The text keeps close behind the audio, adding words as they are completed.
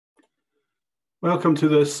Welcome to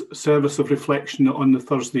this service of reflection on the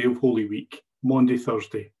Thursday of Holy Week, Maundy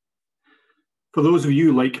Thursday. For those of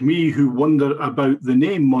you like me who wonder about the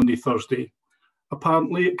name Maundy Thursday,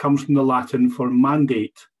 apparently it comes from the Latin for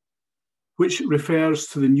mandate, which refers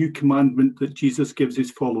to the new commandment that Jesus gives his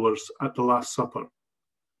followers at the Last Supper.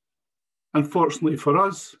 Unfortunately for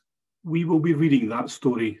us, we will be reading that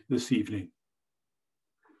story this evening.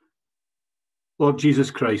 Lord Jesus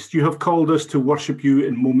Christ, you have called us to worship you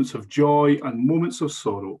in moments of joy and moments of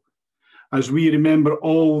sorrow. As we remember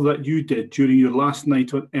all that you did during your last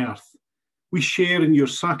night on earth, we share in your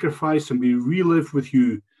sacrifice and we relive with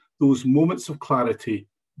you those moments of clarity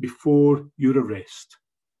before your arrest.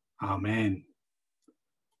 Amen.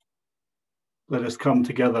 Let us come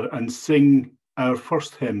together and sing our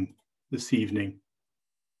first hymn this evening.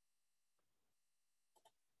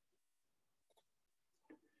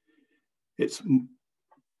 It's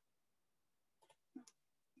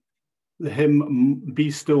the hymn, Be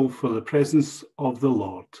Still for the Presence of the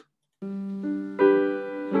Lord.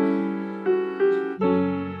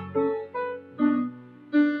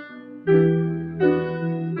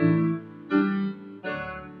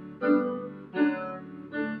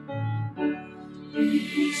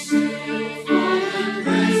 Be still for the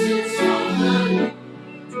presence of the Lord,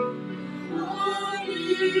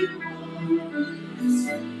 holy waters.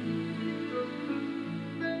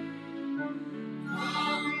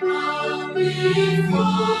 Come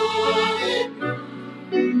before him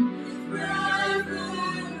with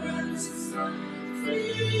reverence and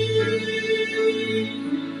fear.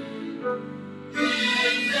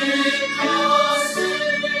 In your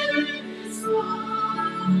Savior's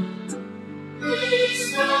heart, we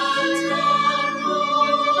stand on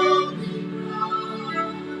holy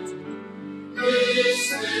ground. Be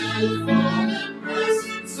still for the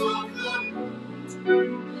presence of the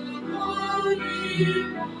Holy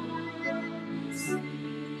One.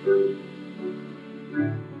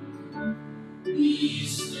 Be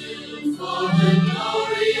still for the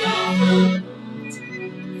glory of the Lord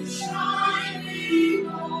is shining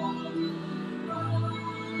all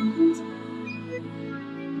around.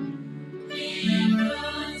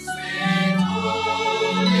 Demons with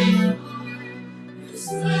holy fire, His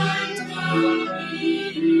splendor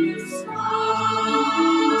is bright.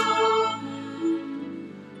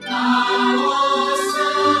 Now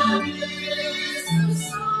awesome is the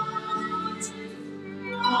sight,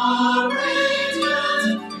 our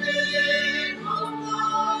radiant King of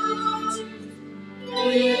light.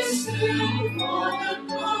 Be still for the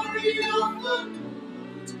glory of the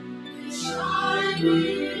Lord is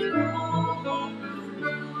shining all around.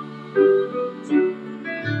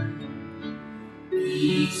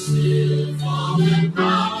 Be still for the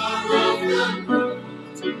power of the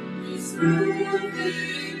Lord is moving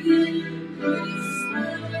in this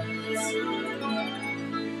place.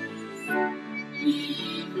 He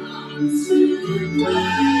comes to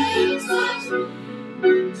praise us,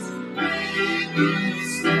 to make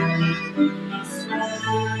his praise.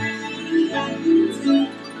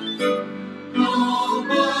 No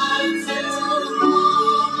one too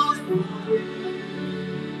hard for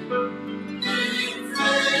him. In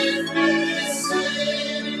faith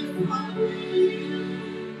receive from him.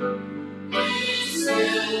 Be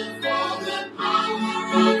still for the power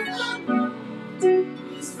of the Lord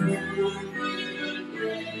is moving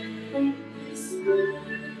in this place.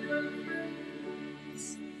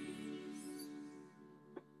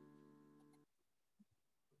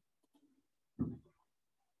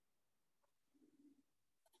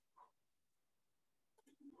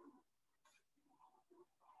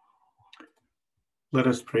 Let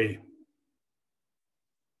us pray.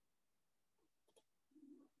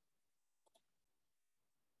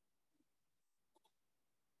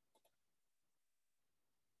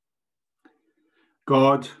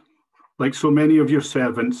 God, like so many of your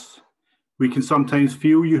servants, we can sometimes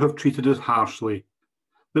feel you have treated us harshly,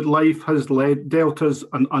 that life has dealt us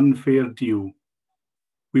an unfair deal.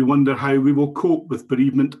 We wonder how we will cope with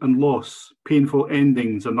bereavement and loss, painful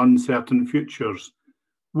endings and uncertain futures,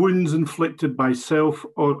 wounds inflicted by self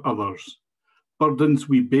or others, burdens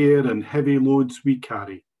we bear and heavy loads we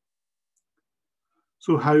carry.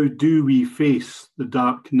 So how do we face the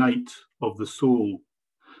dark night of the soul,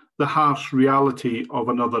 the harsh reality of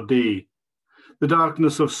another day, the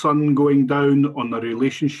darkness of sun going down on a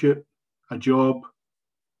relationship, a job,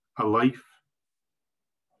 a life?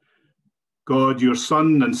 God, your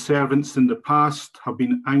Son and servants in the past have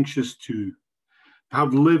been anxious too,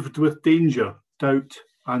 have lived with danger, doubt,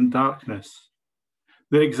 and darkness.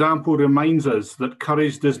 Their example reminds us that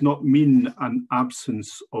courage does not mean an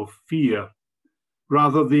absence of fear,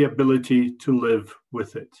 rather the ability to live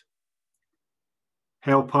with it.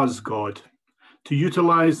 Help us, God, to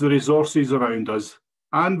utilize the resources around us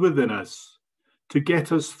and within us to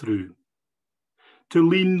get us through, to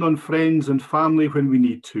lean on friends and family when we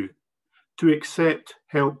need to accept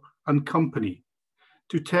help and company,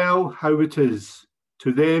 to tell how it is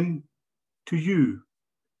to them, to you,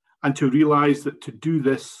 and to realize that to do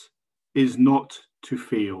this is not to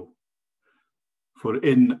fail. For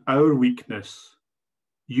in our weakness,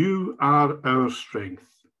 you are our strength.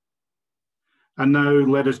 And now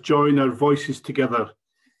let us join our voices together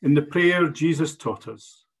in the prayer Jesus taught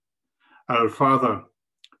us. Our Father,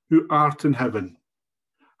 who art in heaven,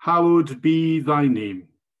 hallowed be thy name.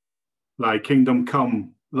 Thy kingdom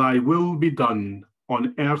come, thy will be done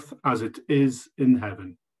on earth as it is in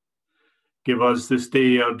heaven. Give us this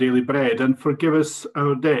day our daily bread, and forgive us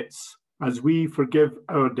our debts as we forgive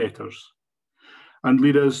our debtors. And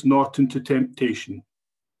lead us not into temptation,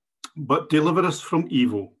 but deliver us from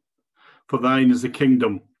evil. For thine is the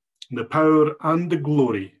kingdom, the power, and the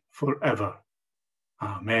glory forever.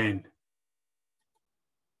 Amen.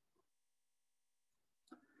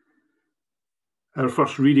 Our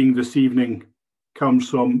first reading this evening comes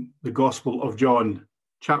from the Gospel of John,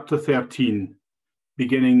 chapter 13,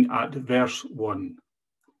 beginning at verse 1.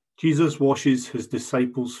 Jesus washes his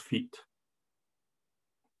disciples' feet.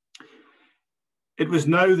 It was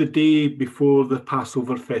now the day before the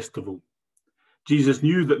Passover festival. Jesus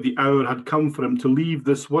knew that the hour had come for him to leave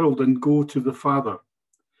this world and go to the Father.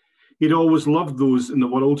 He'd always loved those in the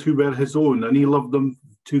world who were his own, and he loved them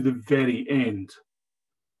to the very end.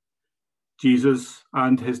 Jesus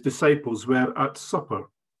and his disciples were at supper.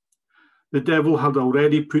 The devil had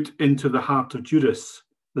already put into the heart of Judas,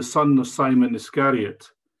 the son of Simon Iscariot,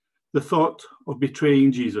 the thought of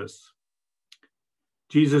betraying Jesus.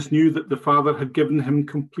 Jesus knew that the Father had given him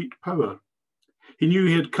complete power. He knew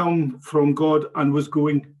he had come from God and was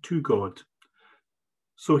going to God.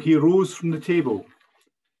 So he rose from the table,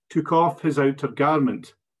 took off his outer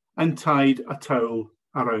garment, and tied a towel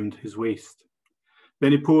around his waist.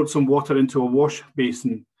 Then he poured some water into a wash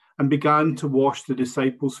basin and began to wash the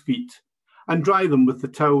disciples' feet and dry them with the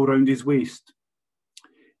towel round his waist.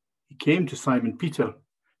 He came to Simon Peter,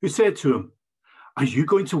 who said to him, "Are you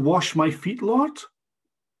going to wash my feet, Lord?"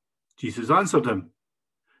 Jesus answered him,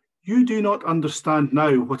 "You do not understand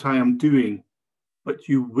now what I am doing, but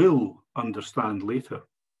you will understand later."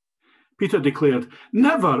 Peter declared,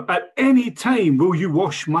 "Never at any time will you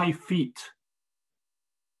wash my feet."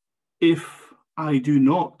 "If I do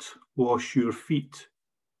not wash your feet,"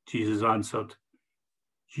 Jesus answered,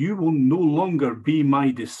 "you will no longer be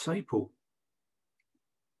my disciple."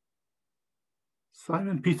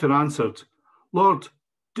 Simon Peter answered, "Lord,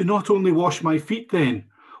 do not only wash my feet then,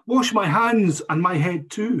 wash my hands and my head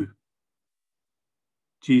too."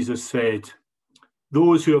 Jesus said,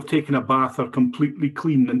 "Those who have taken a bath are completely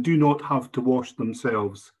clean and do not have to wash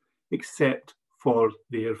themselves, except for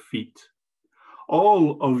their feet.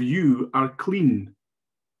 All of you are clean,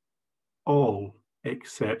 all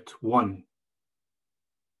except one."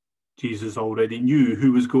 Jesus already knew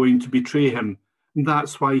who was going to betray him, and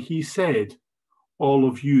that's why he said, "All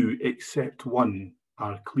of you except one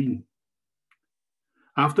are clean."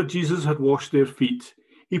 After Jesus had washed their feet,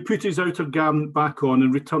 he put his outer garment back on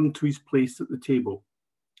and returned to his place at the table.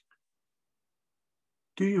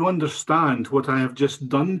 "Do you understand what I have just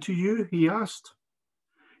done to you?" he asked.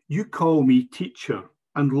 "You call me teacher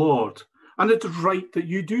and Lord, and it is right that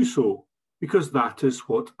you do so, because that is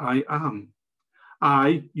what I am.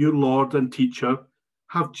 I, your Lord and teacher,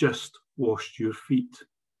 have just washed your feet.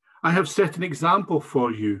 I have set an example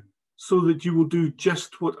for you so that you will do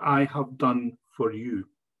just what I have done for you.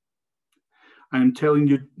 I am telling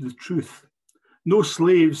you the truth. No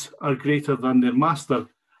slaves are greater than their master,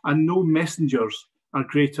 and no messengers are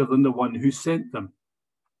greater than the one who sent them.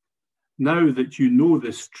 Now that you know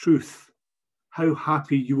this truth, how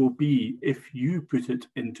happy you will be if you put it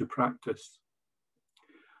into practice.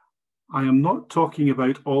 I am not talking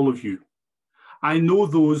about all of you. I know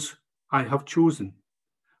those I have chosen.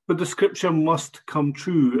 But the scripture must come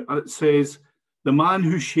true. It says, "The man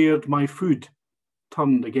who shared my food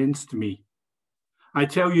turned against me." I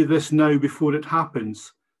tell you this now before it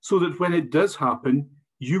happens, so that when it does happen,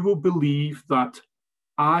 you will believe that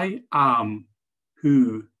I am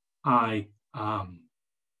who I am.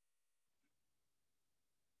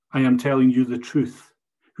 I am telling you the truth.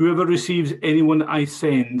 Whoever receives anyone I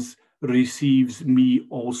send receives me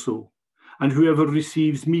also, and whoever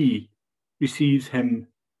receives me receives him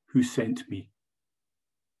who sent me.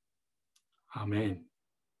 Amen.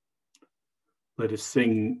 Let us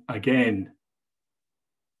sing again.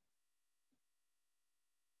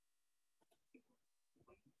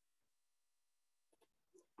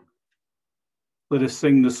 Let us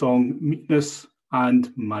sing the song Meekness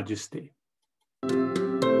and Majesty.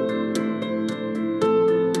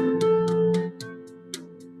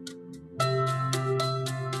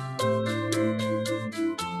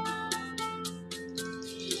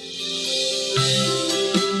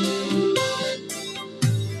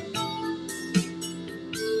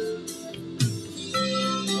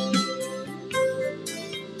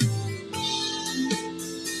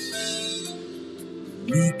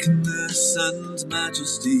 Meekness and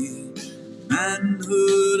majesty,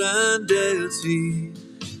 manhood and deity,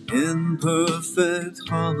 in perfect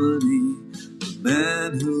harmony, the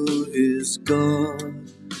man who is God,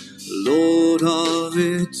 Lord of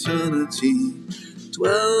eternity,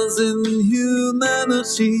 dwells in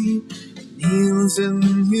humanity, kneels in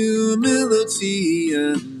humility,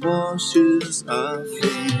 and washes our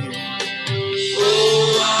feet.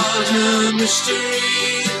 Oh, what a mystery,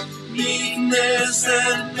 meekness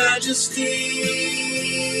and majesty.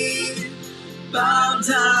 Bow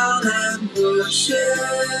down and worship,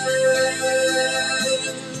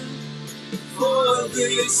 for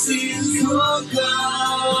this is your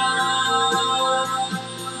God.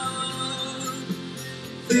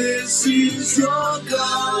 This is your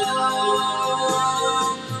God.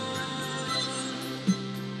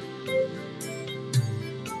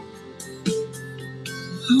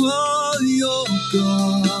 Oh, your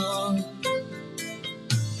God.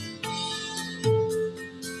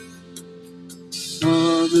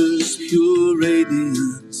 Father's pure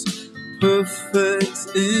radiance,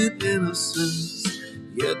 perfect in innocence,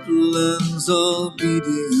 yet lends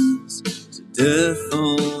obedience to death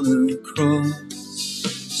on a cross,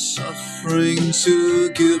 suffering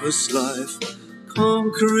to give us life,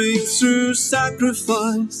 conquering through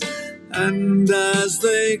sacrifice, and as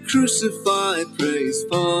they crucify, praise,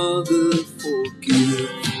 Father, forgive.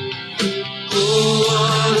 Oh,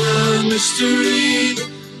 what a mystery,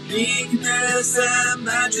 meekness and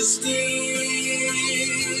majesty.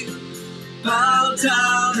 Bow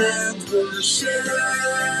down and worship,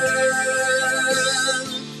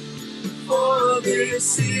 for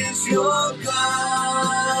this is your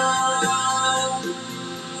God.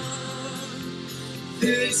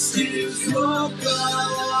 This is your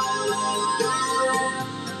God.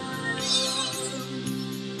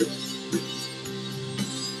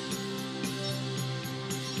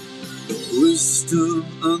 Wisdom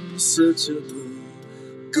unsearchable,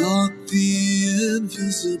 God the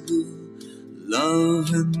invisible, love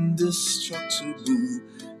indestructible,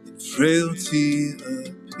 in frailty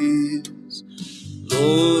appears,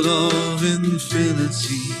 Lord of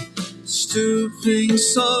infinity, stooping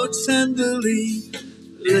so tenderly,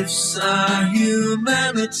 lifts our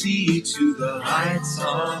humanity to the heights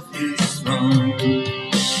of his throne.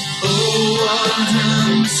 Oh, what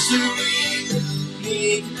a mystery,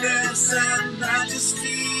 meekness and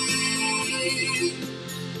majesty.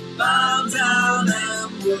 Bow down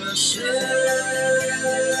and worship,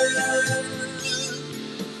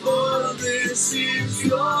 for this is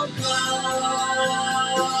your God.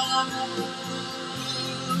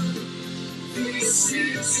 This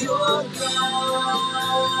is your God.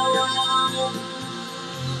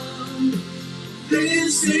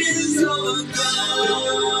 This is your God.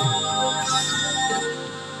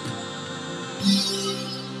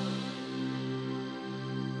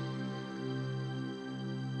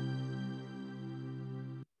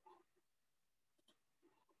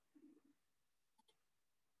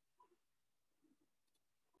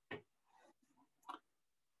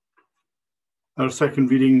 Our second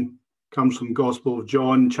reading comes from Gospel of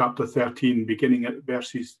John, chapter 13, beginning at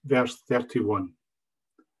verse 31.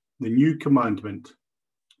 The new commandment.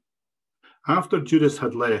 After Judas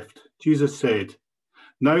had left, Jesus said,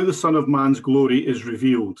 "Now the Son of Man's glory is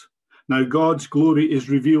revealed. Now God's glory is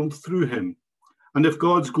revealed through him. And if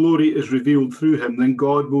God's glory is revealed through him, then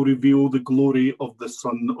God will reveal the glory of the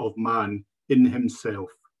Son of Man in himself.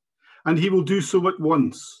 And he will do so at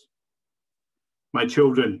once. My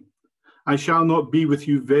children, I shall not be with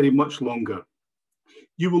you very much longer.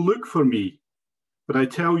 You will look for me, but I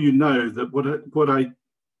tell you now that what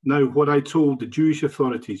I told the Jewish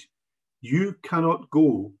authorities, you cannot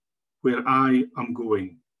go where I am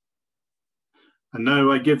going. And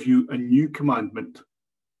now I give you a new commandment.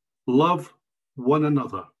 Love one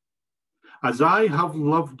another. As I have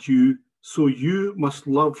loved you, so you must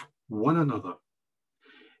love one another.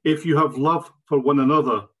 If you have love for one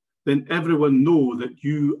another, then everyone know that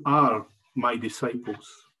you are my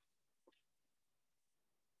disciples."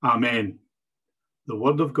 Amen. The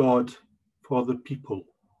word of God for the people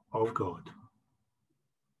of God.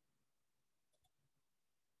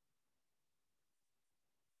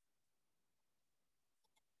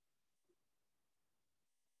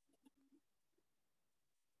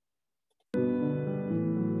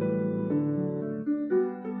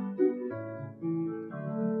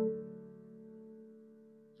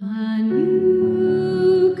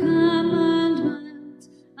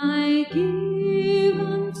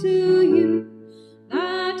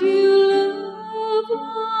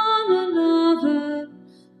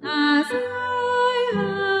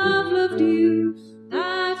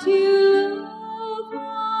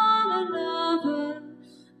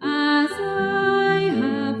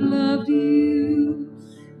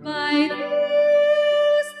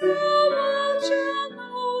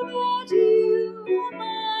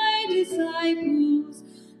 disciples,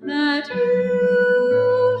 that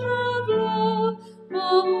you have love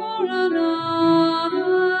for another.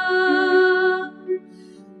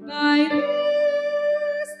 By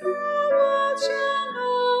this the world shall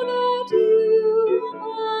know that you are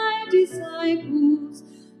my disciples,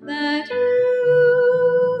 that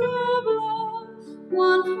you have love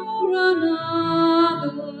one for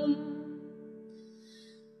another.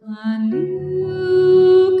 A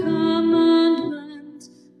new commandment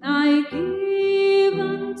I give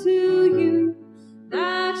unto you,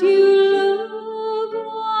 that you love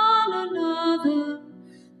one another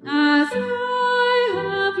as I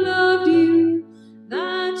have loved you,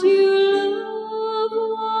 that you love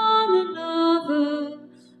one another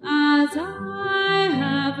as I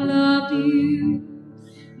have loved you.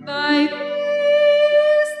 By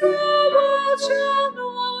this the world shall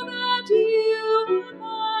know that you are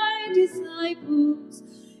my disciples,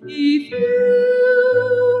 if you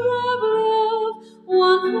have love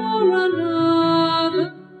one for another.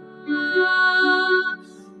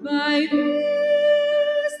 By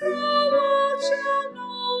this the world shall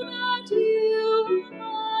know that you are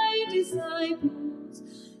my disciples,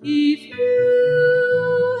 if you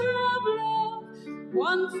have love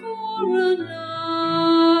one for another.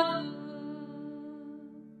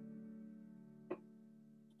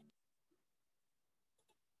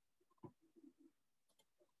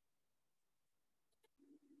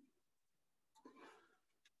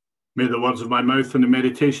 May the words of my mouth and the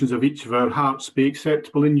meditations of each of our hearts be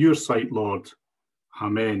acceptable in your sight, Lord.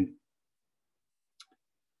 Amen.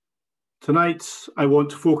 Tonight, I want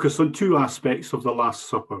to focus on two aspects of the Last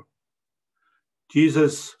Supper: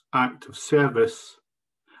 Jesus' act of service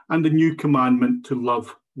and the new commandment to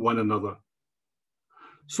love one another.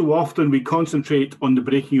 So often we concentrate on the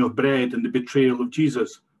breaking of bread and the betrayal of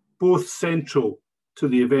Jesus, both central to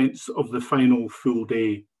the events of the final full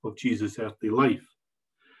day of Jesus' earthly life.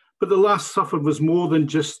 But the Last Supper was more than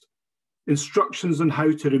just instructions on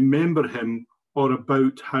how to remember him or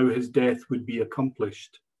about how his death would be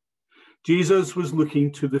accomplished. Jesus was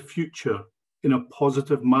looking to the future in a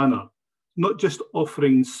positive manner, not just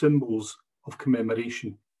offering symbols of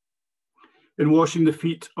commemoration. In washing the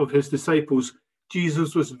feet of his disciples,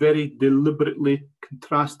 Jesus was very deliberately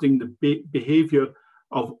contrasting the behaviour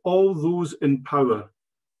of all those in power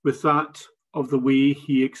with that of the way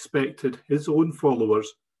he expected his own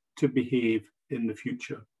followers to behave in the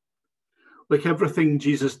future. Like everything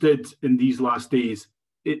Jesus did in these last days,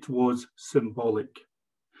 it was symbolic.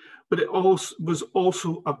 But it was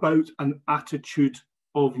also about an attitude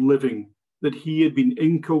of living that he had been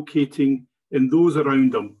inculcating in those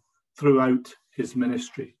around him throughout his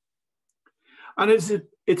ministry. And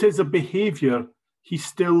it is a behaviour he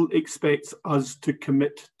still expects us to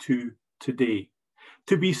commit to today,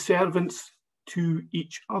 to be servants to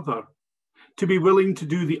each other, to be willing to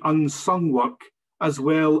do the unsung work as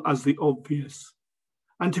well as the obvious,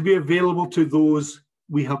 and to be available to those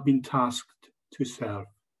we have been tasked to serve.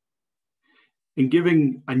 In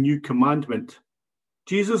giving a new commandment,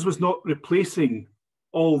 Jesus was not replacing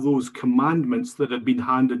all those commandments that had been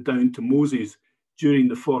handed down to Moses during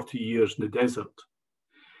the 40 years in the desert.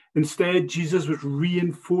 Instead, Jesus was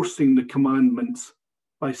reinforcing the commandments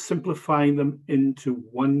by simplifying them into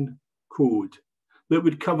one code that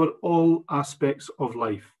would cover all aspects of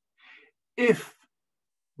life. If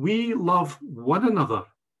we love one another,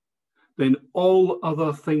 then all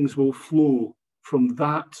other things will flow from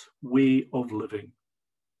that way of living.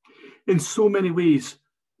 In so many ways,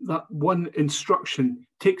 that one instruction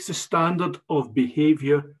takes the standard of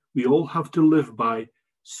behaviour we all have to live by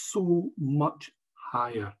so much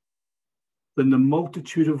higher than the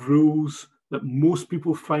multitude of rules that most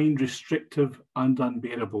people find restrictive and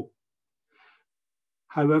unbearable.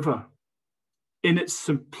 However, in its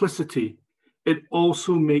simplicity, it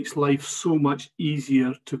also makes life so much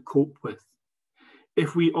easier to cope with.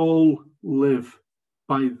 If we all live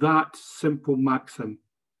by that simple maxim,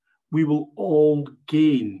 we will all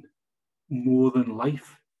gain more than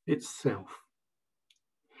life itself.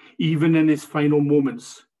 Even in his final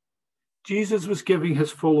moments, Jesus was giving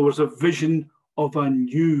his followers a vision of a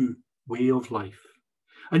new way of life,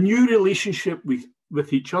 a new relationship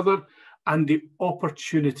with each other, and the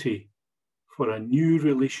opportunity for a new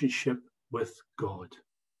relationship with God.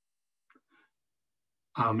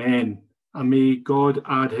 Amen. And may God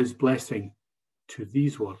add his blessing to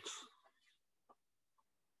these words.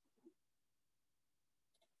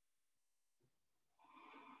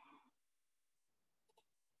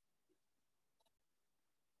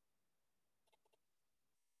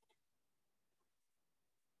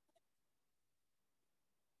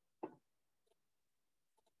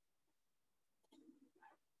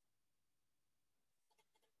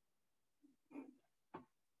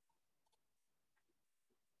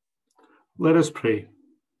 Let us pray.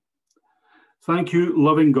 Thank you,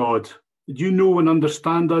 loving God, that you know and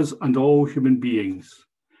understand us and all human beings.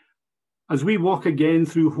 As we walk again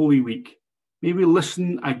through Holy Week, may we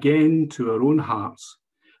listen again to our own hearts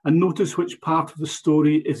and notice which part of the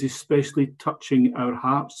story is especially touching our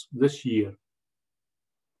hearts this year.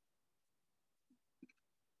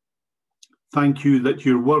 Thank you that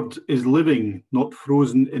your word is living, not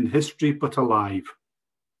frozen in history, but alive.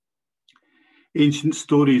 Ancient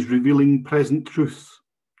stories revealing present truths.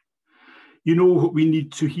 You know what we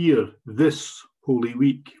need to hear this Holy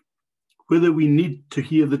Week, whether we need to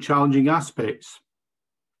hear the challenging aspects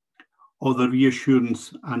or the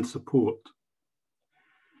reassurance and support.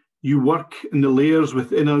 You work in the layers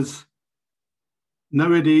within us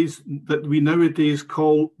nowadays that we nowadays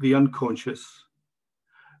call the unconscious.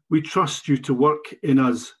 We trust you to work in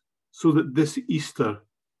us so that this Easter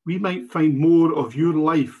we might find more of your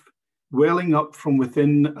life welling up from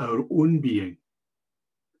within our own being.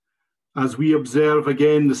 As we observe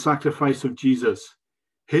again the sacrifice of Jesus,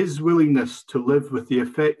 his willingness to live with the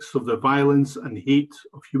effects of the violence and hate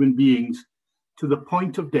of human beings to the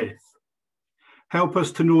point of death, help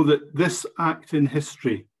us to know that this act in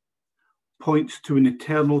history points to an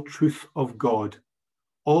eternal truth of God,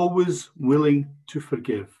 always willing to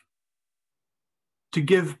forgive, to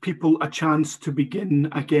give people a chance to begin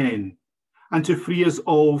again, and to free us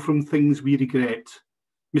all from things we regret,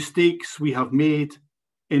 mistakes we have made,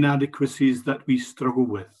 inadequacies that we struggle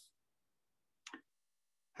with.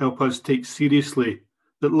 Help us take seriously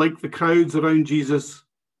that, like the crowds around Jesus,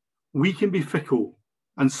 we can be fickle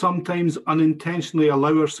and sometimes unintentionally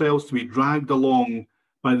allow ourselves to be dragged along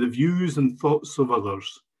by the views and thoughts of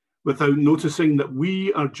others, without noticing that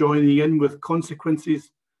we are joining in with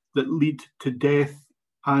consequences that lead to death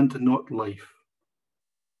and not life.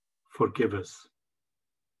 Forgive us.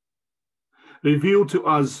 Reveal to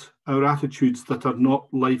us our attitudes that are not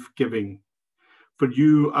life-giving, for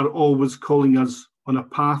you are always calling us on a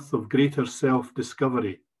path of greater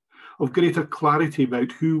self-discovery, of greater clarity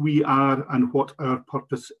about who we are and what our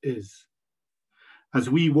purpose is. As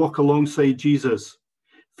we walk alongside Jesus,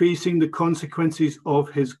 facing the consequences of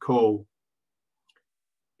his call,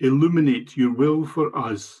 illuminate your will for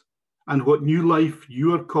us and what new life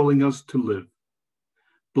you are calling us to live.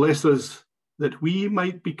 Bless us that we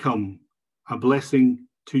might become a blessing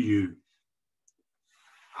to you.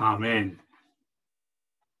 Amen.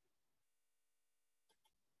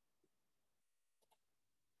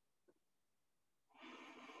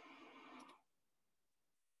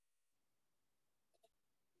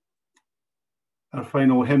 Our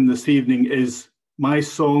final hymn this evening is My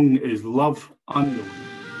Song is Love Unknown.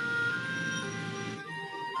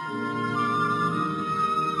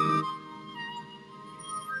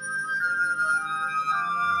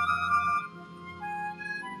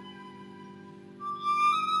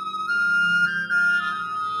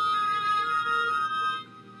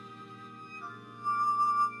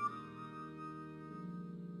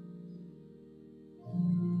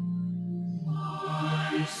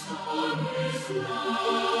 My song is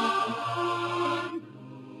love,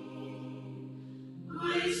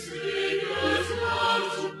 my Savior's love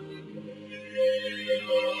to me,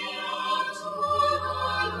 untold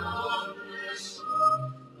unfinished,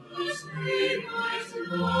 has made my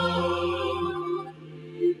love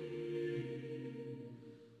me.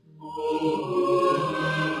 Oh,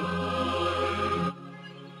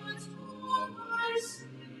 my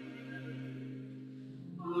sin,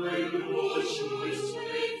 my Lord should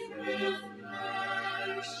take reflection.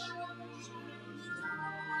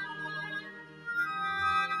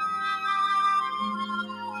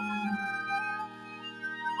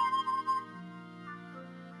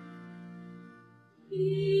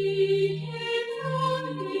 He came from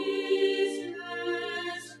His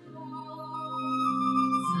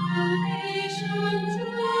salvation to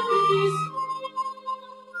be sought,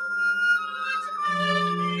 and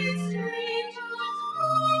made strangers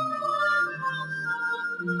from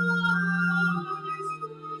the lies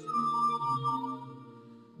to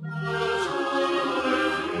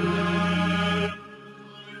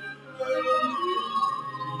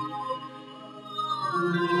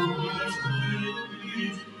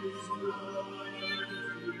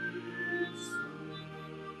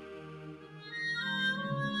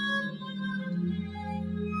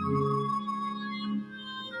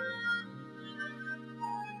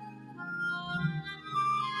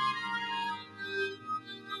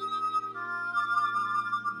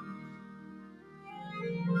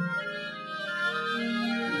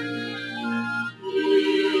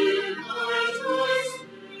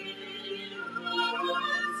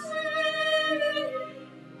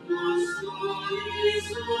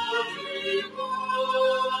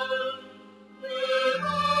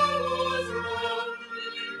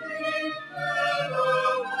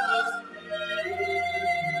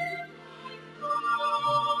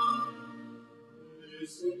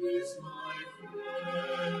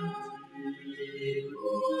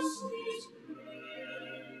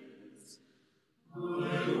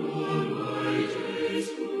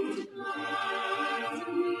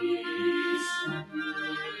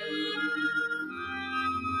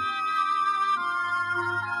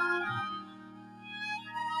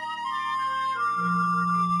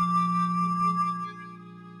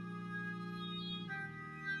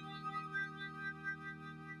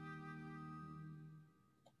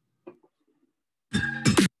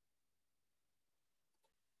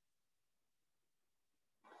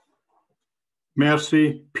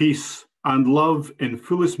mercy, peace, and love in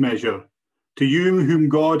fullest measure to you whom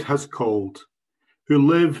God has called, who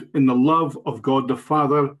live in the love of God the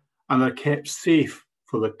Father and are kept safe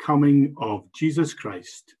for the coming of Jesus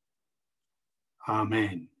Christ.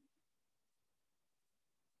 Amen.